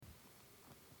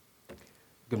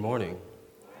Good morning.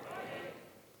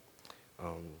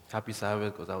 Happy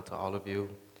Sabbath goes out to all of you.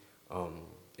 Um,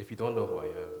 if you don't know who I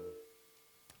am,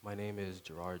 my name is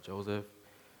Gerard Joseph,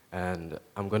 and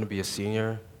I'm going to be a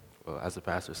senior, well, as the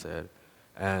pastor said.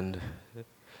 And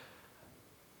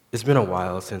it's been a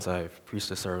while since I've preached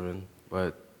a sermon,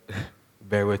 but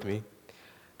bear with me.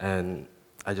 And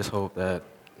I just hope that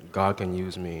God can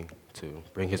use me to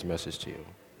bring his message to you.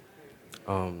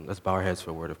 Let's bow our heads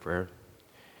for a word of prayer.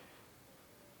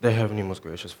 Dear Heavenly, most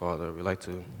gracious Father, we'd like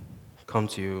to come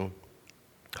to you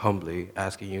humbly,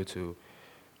 asking you to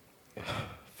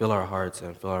fill our hearts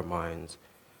and fill our minds,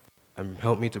 and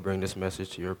help me to bring this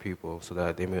message to your people so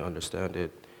that they may understand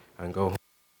it and go home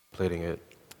contemplating it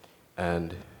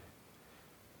and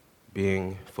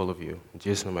being full of you. In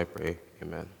Jesus' name I pray,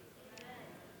 amen.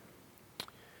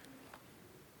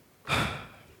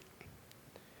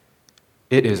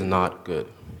 It is not good.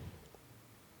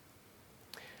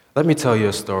 Let me tell you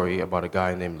a story about a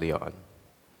guy named Leon.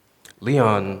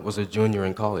 Leon was a junior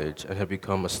in college and had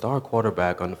become a star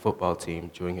quarterback on the football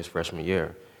team during his freshman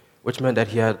year, which meant that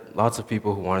he had lots of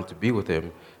people who wanted to be with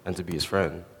him and to be his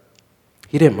friend.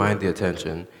 He didn't mind the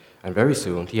attention, and very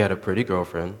soon he had a pretty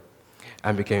girlfriend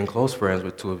and became close friends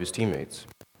with two of his teammates.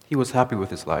 He was happy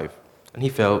with his life, and he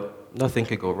felt nothing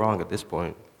could go wrong at this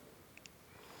point.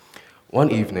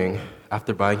 One evening,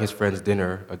 after buying his friend's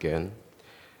dinner again,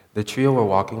 the trio were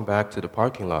walking back to the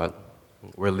parking lot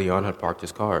where Leon had parked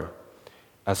his car,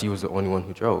 as he was the only one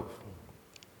who drove,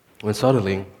 when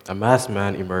suddenly a masked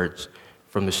man emerged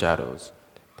from the shadows,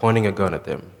 pointing a gun at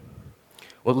them.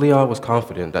 Well, Leon was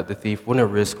confident that the thief wouldn't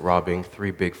risk robbing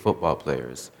three big football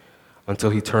players until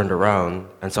he turned around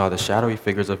and saw the shadowy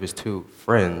figures of his two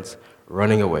friends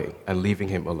running away and leaving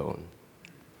him alone.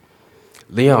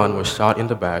 Leon was shot in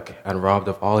the back and robbed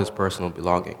of all his personal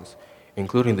belongings,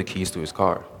 including the keys to his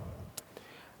car.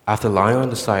 After lying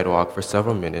on the sidewalk for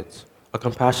several minutes, a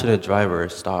compassionate driver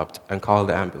stopped and called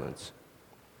the ambulance.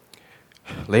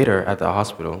 Later, at the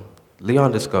hospital,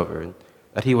 Leon discovered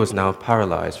that he was now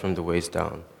paralyzed from the waist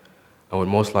down and would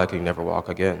most likely never walk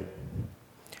again.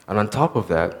 And on top of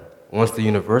that, once the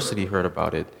university heard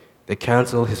about it, they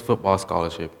canceled his football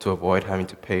scholarship to avoid having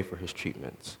to pay for his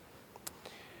treatments.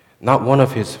 Not one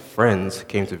of his friends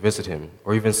came to visit him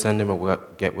or even send him a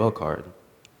get-well card.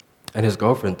 And his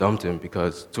girlfriend dumped him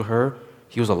because, to her,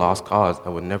 he was a lost cause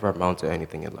and would never amount to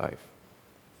anything in life.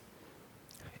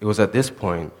 It was at this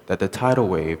point that the tidal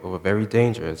wave of a very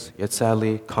dangerous, yet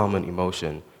sadly common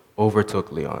emotion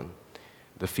overtook Leon,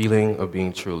 the feeling of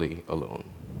being truly alone.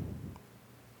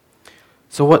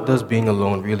 So what does being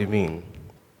alone really mean?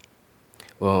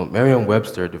 Well,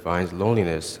 Merriam-Webster defines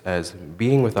loneliness as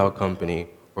being without company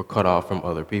or cut off from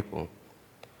other people.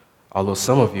 Although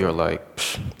some of you are like,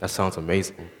 that sounds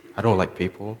amazing. I don't like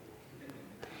people.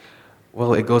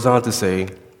 Well, it goes on to say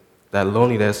that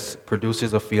loneliness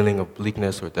produces a feeling of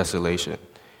bleakness or desolation,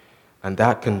 and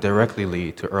that can directly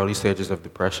lead to early stages of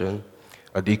depression,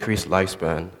 a decreased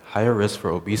lifespan, higher risk for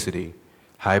obesity,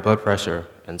 high blood pressure,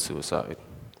 and suicide.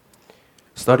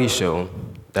 Studies show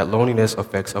that loneliness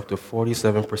affects up to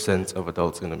 47% of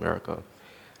adults in America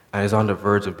and is on the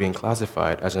verge of being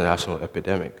classified as a national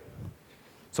epidemic.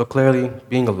 So clearly,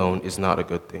 being alone is not a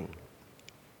good thing.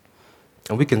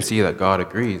 And we can see that God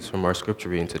agrees from our scripture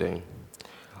reading today.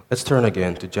 Let's turn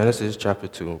again to Genesis chapter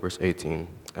 2, verse 18,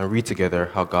 and read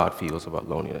together how God feels about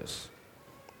loneliness.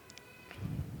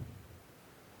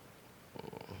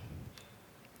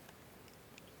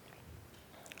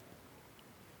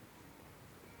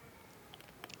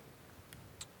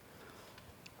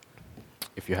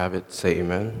 If you have it, say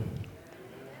amen.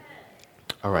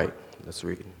 All right, let's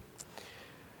read.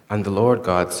 And the Lord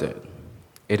God said,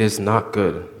 "It is not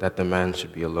good that the man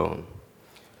should be alone,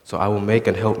 so I will make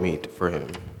an helpmeet for him."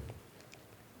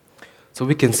 So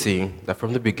we can see that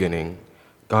from the beginning,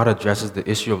 God addresses the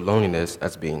issue of loneliness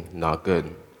as being not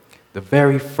good. The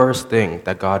very first thing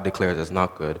that God declares as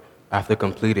not good after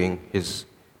completing his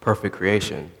perfect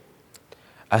creation.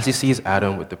 As he sees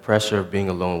Adam with the pressure of being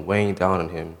alone weighing down on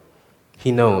him,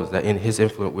 he knows that in his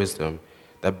infinite wisdom,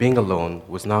 that being alone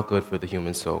was not good for the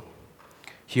human soul.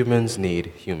 Humans need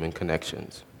human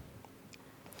connections.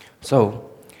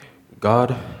 So,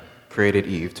 God created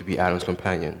Eve to be Adam's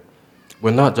companion,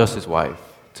 but not just his wife,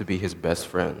 to be his best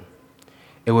friend.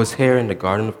 It was here in the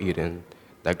Garden of Eden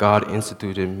that God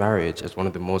instituted marriage as one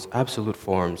of the most absolute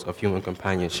forms of human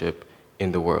companionship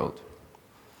in the world.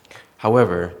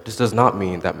 However, this does not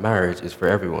mean that marriage is for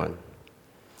everyone.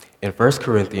 In 1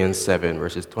 Corinthians 7,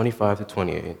 verses 25 to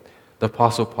 28, the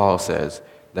Apostle Paul says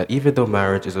that even though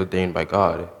marriage is ordained by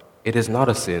God, it is not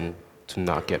a sin to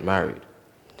not get married.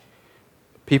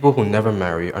 People who never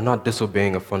marry are not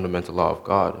disobeying a fundamental law of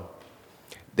God.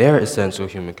 Their essential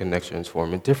human connections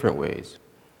form in different ways,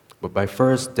 but by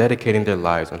first dedicating their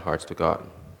lives and hearts to God.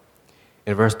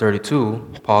 In verse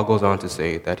 32, Paul goes on to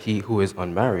say that he who is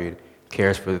unmarried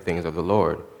cares for the things of the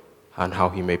Lord and how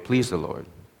he may please the Lord.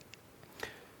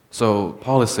 So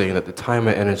Paul is saying that the time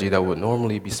and energy that would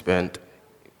normally be spent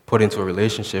put into a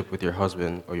relationship with your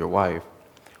husband or your wife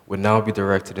would now be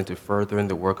directed into furthering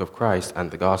the work of Christ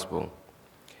and the gospel.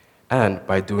 And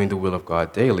by doing the will of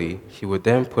God daily, he would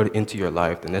then put into your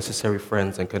life the necessary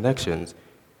friends and connections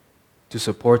to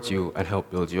support you and help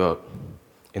build you up.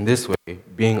 In this way,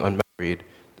 being unmarried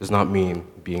does not mean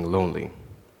being lonely.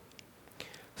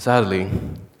 Sadly,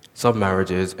 some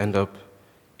marriages end up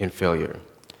in failure,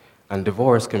 and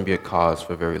divorce can be a cause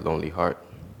for a very lonely heart.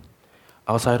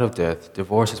 Outside of death,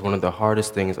 divorce is one of the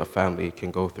hardest things a family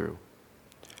can go through.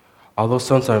 Although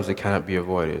sometimes it cannot be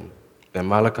avoided, in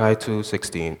Malachi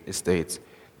 2:16 it states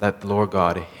that the Lord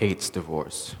God hates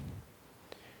divorce.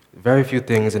 Very few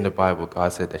things in the Bible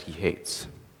God said that he hates.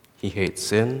 He hates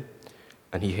sin,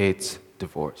 and he hates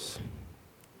divorce.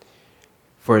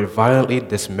 For it violently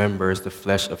dismembers the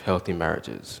flesh of healthy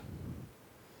marriages.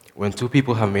 When two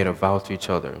people have made a vow to each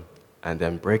other and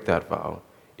then break that vow,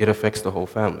 it affects the whole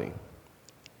family.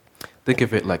 Think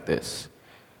of it like this.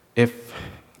 If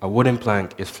a wooden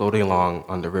plank is floating along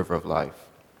on the river of life,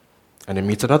 and it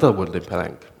meets another wooden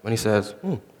plank, and he says,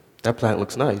 that plank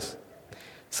looks nice.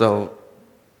 So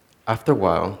after a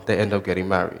while, they end up getting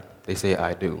married. They say,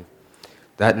 I do.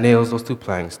 That nails those two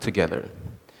planks together.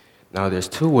 Now there's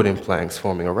two wooden planks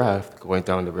forming a raft going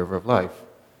down the river of life.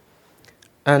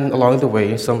 And along the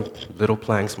way, some little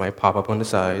planks might pop up on the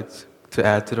sides to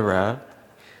add to the raft.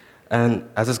 And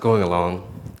as it's going along,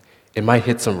 it might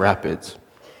hit some rapids.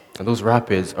 And those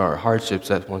rapids are hardships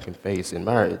that one can face in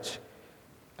marriage.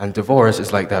 And divorce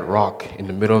is like that rock in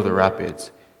the middle of the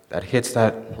rapids that hits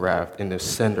that raft in the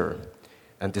center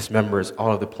and dismembers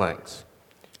all of the planks.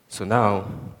 So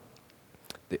now,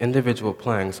 the individual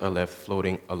planks are left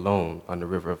floating alone on the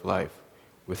river of life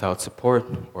without support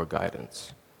or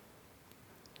guidance.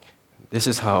 This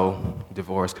is how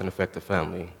divorce can affect a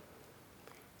family.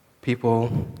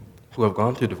 People who have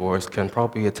gone through divorce can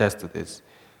probably attest to this,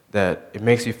 that it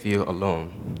makes you feel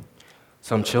alone.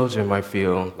 Some children might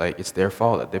feel like it's their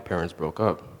fault that their parents broke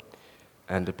up,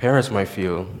 and the parents might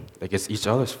feel like it's each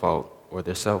other's fault or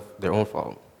their own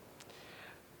fault.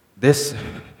 This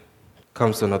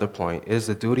comes to another point. It is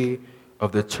the duty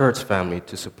of the church family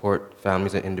to support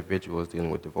families and individuals dealing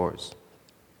with divorce.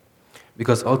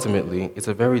 Because ultimately, it's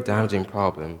a very damaging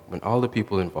problem when all the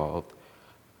people involved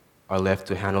are left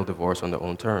to handle divorce on their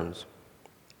own terms.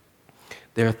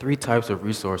 There are three types of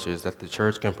resources that the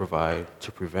church can provide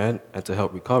to prevent and to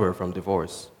help recover from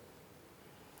divorce.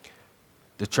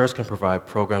 The church can provide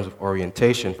programs of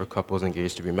orientation for couples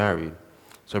engaged to be married.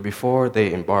 So before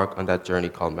they embark on that journey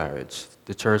called marriage,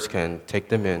 the church can take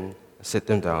them in, sit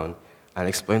them down, and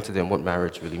explain to them what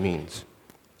marriage really means.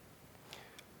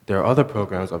 There are other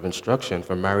programs of instruction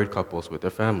for married couples with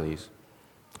their families.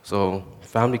 So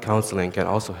family counseling can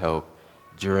also help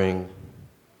during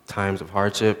times of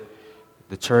hardship.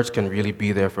 The church can really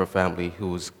be there for a family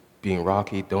who's being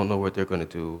rocky, don't know what they're going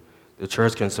to do. The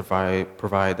church can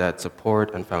provide that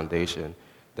support and foundation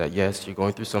that yes, you're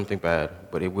going through something bad,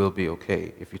 but it will be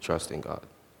okay if you trust in God.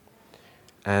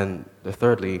 And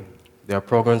thirdly, there are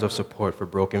programs of support for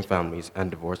broken families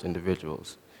and divorced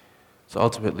individuals. So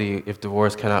ultimately, if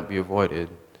divorce cannot be avoided,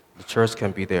 the church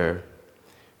can be there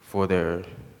for their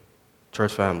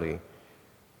church family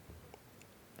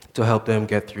to help them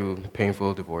get through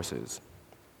painful divorces.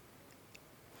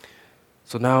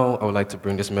 So now I would like to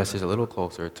bring this message a little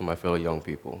closer to my fellow young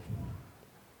people.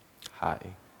 Hi.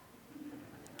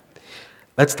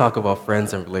 Let's talk about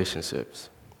friends and relationships.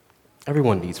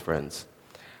 Everyone needs friends.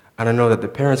 And I know that the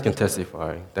parents can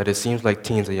testify that it seems like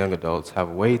teens and young adults have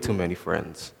way too many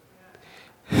friends.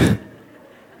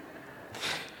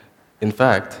 In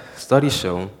fact, studies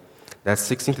show that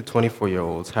 16 to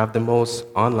 24-year-olds have the most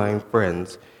online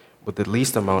friends with the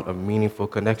least amount of meaningful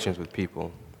connections with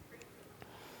people.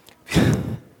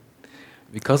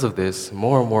 Because of this,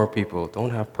 more and more people don't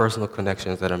have personal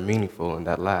connections that are meaningful and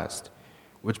that last,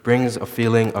 which brings a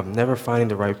feeling of never finding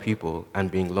the right people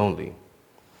and being lonely.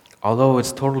 Although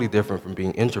it's totally different from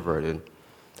being introverted,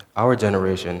 our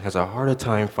generation has a harder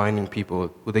time finding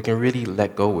people who they can really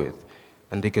let go with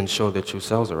and they can show their true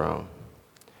selves around.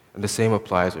 And the same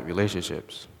applies with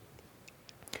relationships.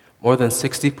 More than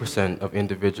 60% of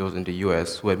individuals in the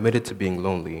US who admitted to being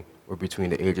lonely were between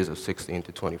the ages of 16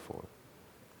 to 24.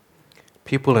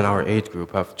 People in our age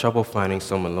group have trouble finding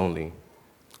someone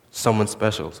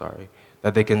special,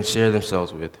 that they can share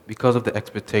themselves with because of the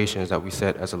expectations that we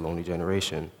set as a lonely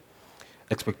generation.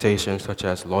 Expectations such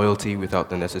as loyalty without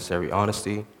the necessary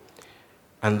honesty,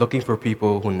 and looking for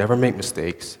people who never make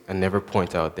mistakes and never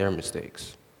point out their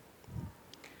mistakes.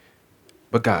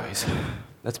 But guys,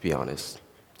 let's be honest.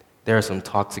 There are some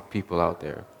toxic people out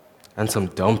there, and some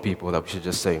dumb people that we should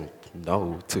just say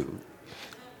no to.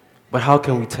 But how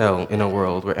can we tell in a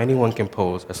world where anyone can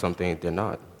pose as something they're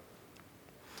not?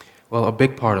 Well, a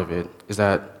big part of it is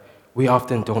that we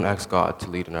often don't ask God to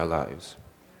lead in our lives,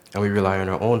 and we rely on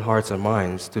our own hearts and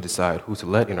minds to decide who to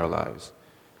let in our lives.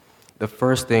 The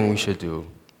first thing we should do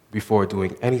before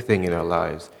doing anything in our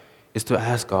lives is to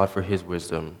ask God for His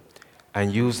wisdom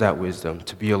and use that wisdom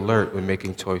to be alert when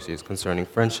making choices concerning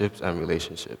friendships and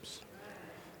relationships.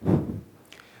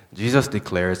 Jesus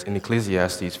declares in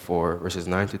Ecclesiastes 4, verses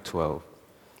 9 to 12,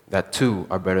 that two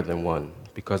are better than one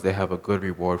because they have a good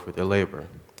reward for their labor.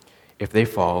 If they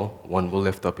fall, one will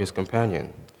lift up his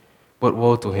companion. But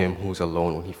woe to him who is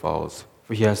alone when he falls,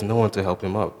 for he has no one to help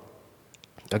him up.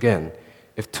 Again,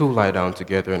 if two lie down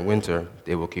together in winter,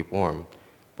 they will keep warm.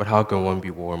 But how can one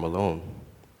be warm alone?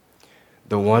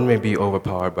 The one may be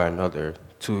overpowered by another,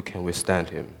 two can withstand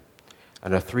him.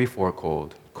 And a three-four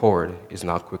cord is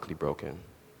not quickly broken.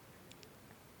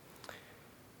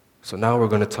 So now we're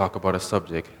going to talk about a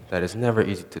subject that is never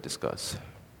easy to discuss: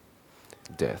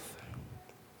 death.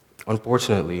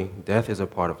 Unfortunately, death is a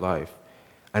part of life,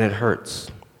 and it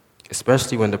hurts,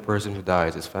 especially when the person who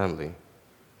dies is family.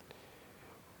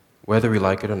 Whether we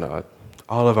like it or not,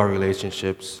 all of our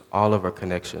relationships, all of our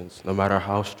connections, no matter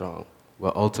how strong,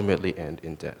 will ultimately end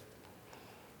in death.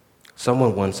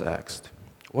 Someone once asked,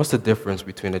 "What's the difference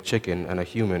between a chicken and a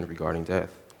human regarding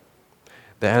death?"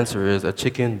 The answer is a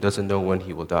chicken doesn't know when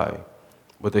he will die,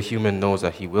 but the human knows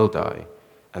that he will die,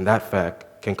 and that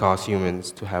fact can cause humans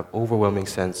to have overwhelming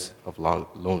sense of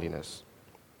loneliness.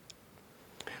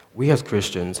 We as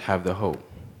Christians have the hope.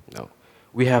 No,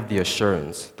 we have the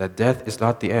assurance that death is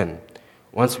not the end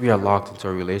once we are locked into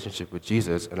a relationship with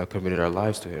Jesus and have committed our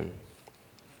lives to Him.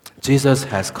 Jesus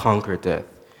has conquered death,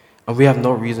 and we have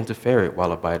no reason to fear it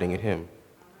while abiding in Him.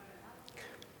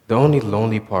 The only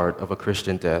lonely part of a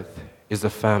Christian death is the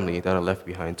family that are left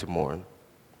behind to mourn.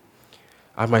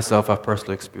 I myself have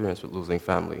personal experience with losing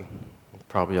family,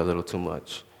 probably a little too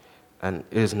much, and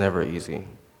it is never easy.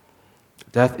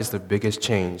 Death is the biggest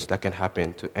change that can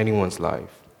happen to anyone's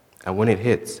life, and when it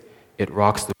hits, it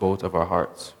rocks the boat of our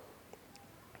hearts.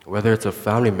 Whether it's a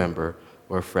family member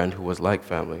or a friend who was like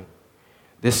family,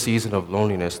 this season of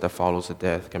loneliness that follows a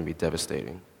death can be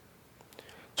devastating.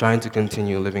 Trying to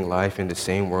continue living life in the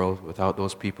same world without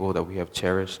those people that we have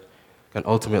cherished can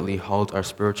ultimately halt our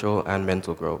spiritual and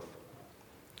mental growth.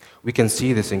 We can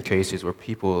see this in cases where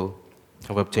people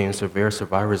have obtained severe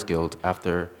survivor's guilt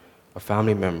after a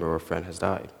family member or friend has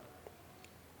died.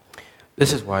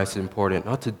 This is why it's important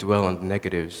not to dwell on the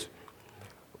negatives,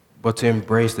 but to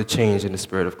embrace the change in the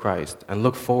Spirit of Christ and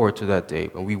look forward to that day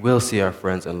when we will see our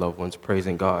friends and loved ones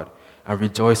praising God and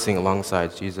rejoicing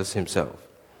alongside Jesus Himself.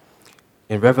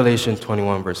 In Revelation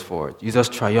 21, verse 4, Jesus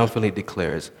triumphantly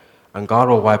declares, "And God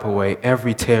will wipe away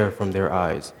every tear from their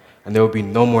eyes, and there will be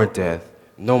no more death,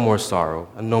 no more sorrow,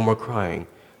 and no more crying,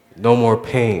 no more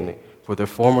pain, for the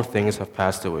former things have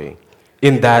passed away.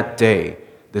 In that day,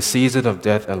 the season of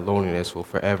death and loneliness will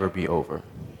forever be over."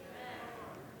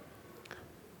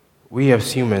 We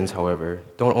as humans, however,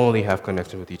 don't only have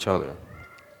connection with each other.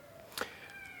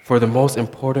 For the most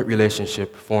important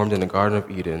relationship formed in the Garden of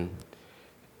Eden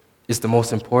is the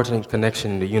most important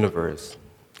connection in the universe,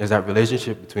 is that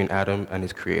relationship between Adam and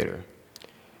his Creator.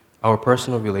 Our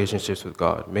personal relationships with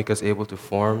God make us able to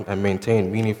form and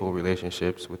maintain meaningful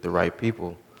relationships with the right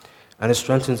people, and it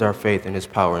strengthens our faith in His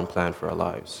power and plan for our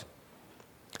lives.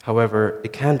 However,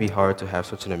 it can be hard to have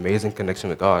such an amazing connection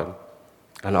with God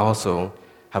and also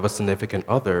have a significant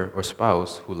other or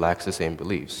spouse who lacks the same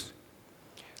beliefs.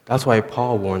 That's why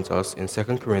Paul warns us in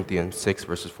 2 Corinthians 6,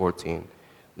 verses 14,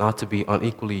 not to be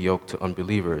unequally yoked to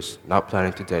unbelievers, not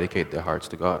planning to dedicate their hearts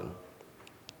to God.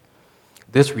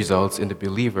 This results in the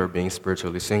believer being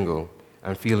spiritually single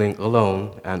and feeling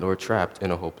alone and or trapped in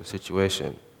a hopeless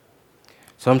situation.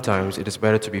 Sometimes it is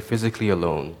better to be physically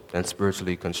alone than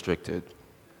spiritually constricted.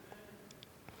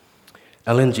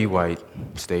 Ellen G. White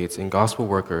states in Gospel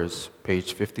Workers,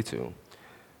 page 52,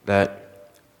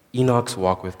 that Enoch's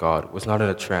walk with God was not in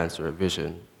a trance or a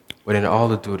vision, but in all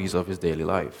the duties of his daily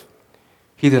life.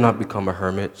 He did not become a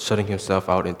hermit, shutting himself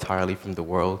out entirely from the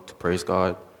world to praise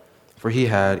God, for he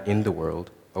had, in the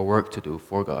world, a work to do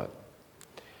for God.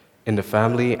 In the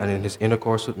family and in his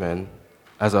intercourse with men,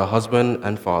 as a husband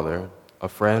and father, a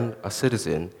friend, a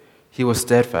citizen, he was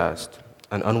steadfast,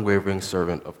 an unwavering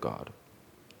servant of God.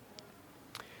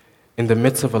 In the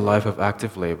midst of a life of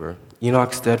active labor,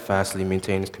 Enoch steadfastly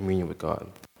maintained his communion with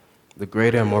God. The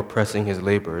greater and more pressing his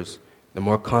labors, the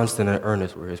more constant and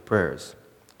earnest were his prayers.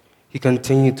 He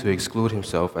continued to exclude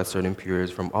himself at certain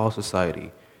periods from all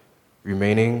society,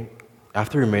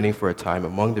 after remaining for a time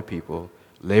among the people,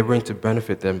 laboring to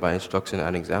benefit them by instruction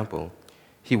and example.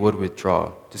 He would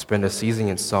withdraw to spend a season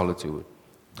in solitude,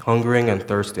 hungering and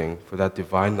thirsting for that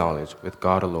divine knowledge which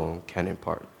God alone can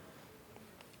impart.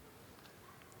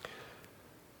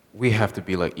 We have to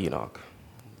be like Enoch.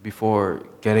 Before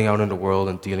getting out in the world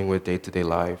and dealing with day-to-day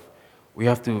life, we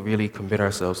have to really commit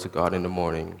ourselves to God in the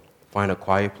morning, find a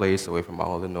quiet place away from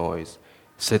all the noise,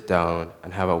 sit down,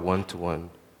 and have a one-to-one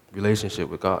relationship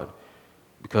with God.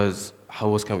 Because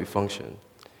how else can we function?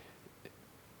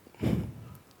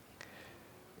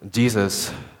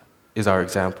 Jesus is our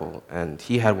example, and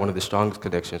he had one of the strongest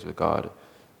connections with God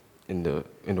in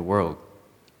the world.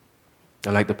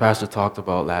 And like the pastor talked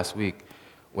about last week,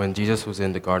 when Jesus was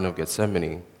in the Garden of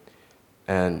Gethsemane,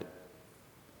 and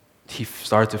he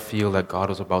started to feel that God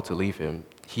was about to leave him,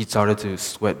 he started to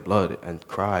sweat blood and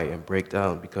cry and break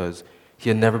down because he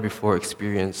had never before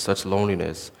experienced such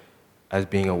loneliness as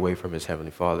being away from his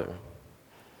Heavenly Father.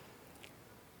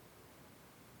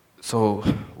 So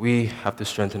we have to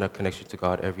strengthen our connection to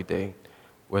God every day,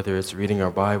 whether it's reading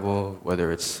our Bible,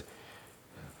 whether it's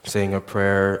saying a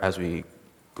prayer as we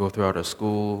go throughout our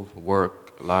school,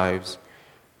 work, lives.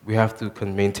 We have to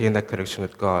maintain that connection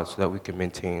with God so that we can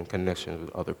maintain connections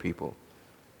with other people.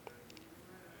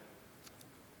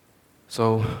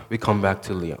 So we come back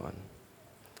to Leon.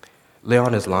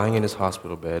 Leon is lying in his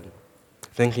hospital bed,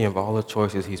 thinking of all the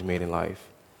choices he's made in life.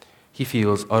 He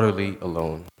feels utterly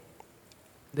alone.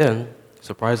 Then,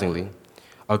 surprisingly,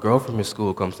 a girl from his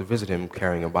school comes to visit him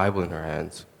carrying a Bible in her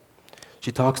hands.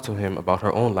 She talks to him about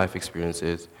her own life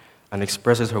experiences and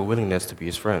expresses her willingness to be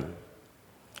his friend.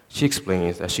 She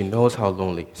explains that she knows how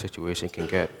lonely his situation can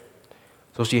get.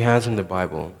 So she hands him the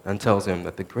Bible and tells him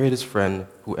that the greatest friend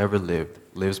who ever lived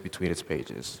lives between its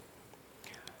pages.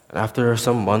 And after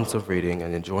some months of reading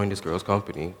and enjoying this girl's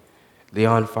company,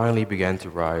 Leon finally began to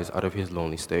rise out of his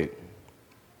lonely state.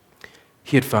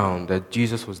 He had found that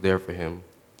Jesus was there for him,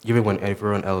 even when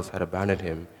everyone else had abandoned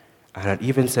him, and had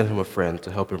even sent him a friend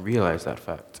to help him realize that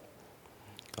fact.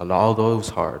 And although it was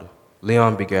hard,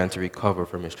 Leon began to recover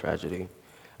from his tragedy.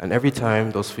 And every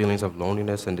time those feelings of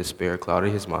loneliness and despair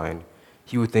clouded his mind,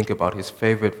 he would think about his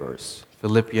favorite verse,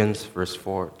 Philippians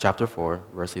chapter 4,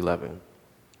 verse 11.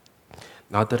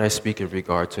 Not that I speak in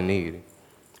regard to need,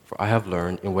 for I have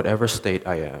learned in whatever state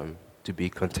I am to be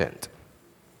content.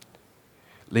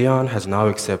 Leon has now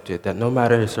accepted that no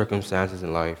matter his circumstances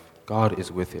in life, God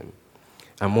is with him.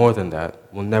 And more than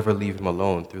that, will never leave him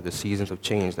alone through the seasons of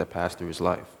change that pass through his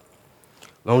life.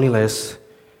 Loneliness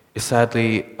is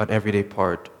sadly an everyday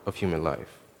part of human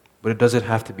life, but it doesn't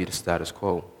have to be the status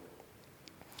quo.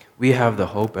 We have the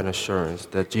hope and assurance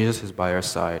that Jesus is by our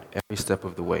side every step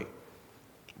of the way.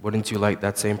 Wouldn't you like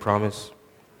that same promise?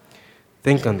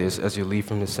 Think on this as you leave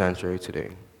from the sanctuary today.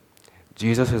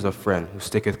 Jesus is a friend who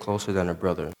sticketh closer than a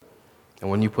brother, and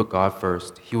when you put God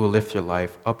first, he will lift your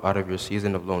life up out of your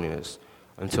season of loneliness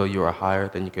until you are higher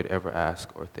than you could ever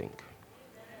ask or think.